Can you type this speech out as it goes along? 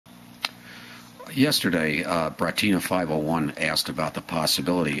Yesterday, Bratina 501 asked about the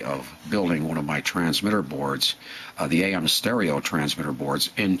possibility of building one of my transmitter boards, the AM stereo transmitter boards,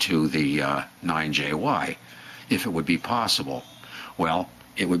 into the 9JY, if it would be possible. Well,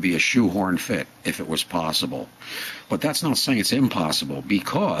 it would be a shoehorn fit if it was possible. But that's not saying it's impossible,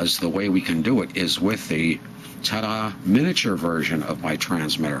 because the way we can do it is with the miniature version of my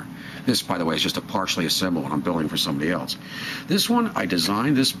transmitter. This, by the way, is just a partially assembled one I'm building for somebody else. This one, I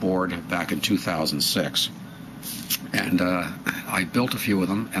designed this board back in 2006. And I built a few of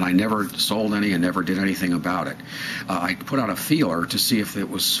them, and I never sold any and never did anything about it. I put out a feeler to see if it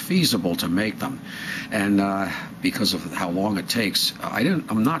was feasible to make them, and because of how long it takes,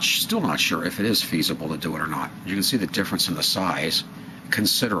 still not sure if it is feasible to do it or not. You can see the difference in the size,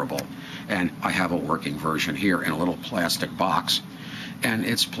 considerable, and I have a working version here in a little plastic box, and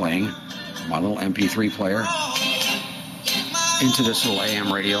it's playing my little MP3 player into this little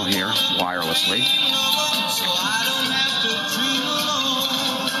AM radio here wirelessly.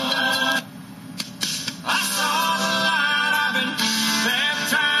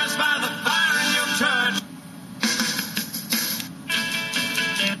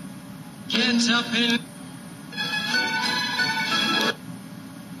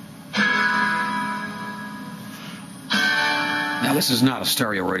 Now, this is not a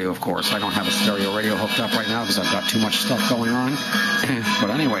stereo radio, of course. I don't have a stereo radio hooked up right now because I've got too much stuff going on. But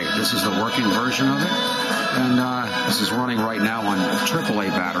anyway, this is the working version of it. And this is running right now on AAA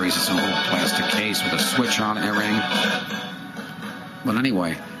batteries. It's in a little plastic case with a switch on it and everything. But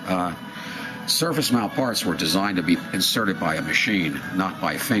anyway, surface mount parts were designed to be inserted by a machine, not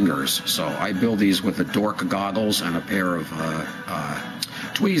by fingers. So I build these with the dork goggles and a pair of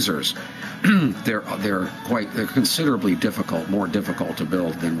tweezers. They're considerably more difficult to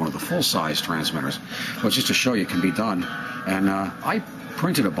build than one of the full-size transmitters. But just to show you, it can be done. And I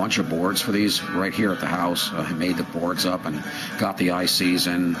printed a bunch of boards for these right here at the house. I made the boards up and got the ICs,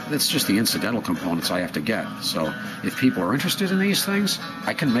 and it's just the incidental components I have to get. So if people are interested in these things,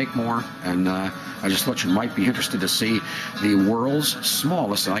 I can make more, and I just thought you might be interested to see the world's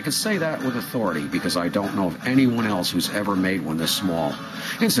smallest, and I can say that with authority because I don't know of anyone else who's ever made one this small.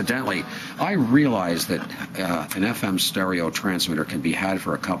 Incidentally, I realize that an FM stereo transmitter can be had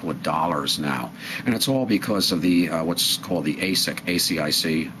for a couple of dollars now, and it's all because of the what's called the ACIC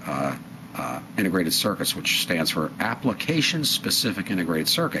integrated circuits, which stands for Application-Specific Integrated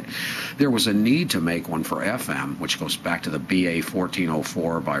Circuit. There was a need to make one for FM, which goes back to the BA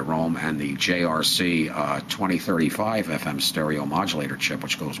 1404 by Rome and the JRC 2035 FM stereo modulator chip,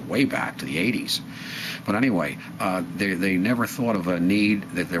 which goes way back to the 80s. But anyway, they never thought of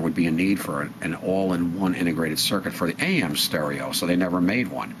that there would be a need for an all-in-one integrated circuit for the AM stereo, so they never made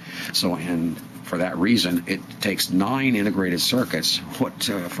one. So, for that reason, it takes 9 integrated circuits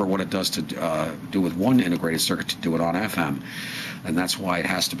for what it does to do with one integrated circuit to do it on FM. And that's why it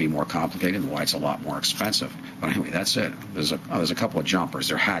has to be more complicated and why it's a lot more expensive. But anyway, that's it. There's a couple of jumpers.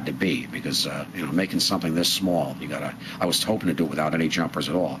 There had to be, because making something this small, I was hoping to do it without any jumpers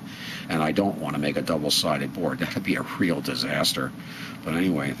at all. And I don't want to make a double-sided board. That would be a real disaster. But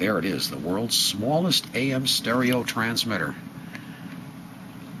anyway, there it is, the world's smallest AM stereo transmitter.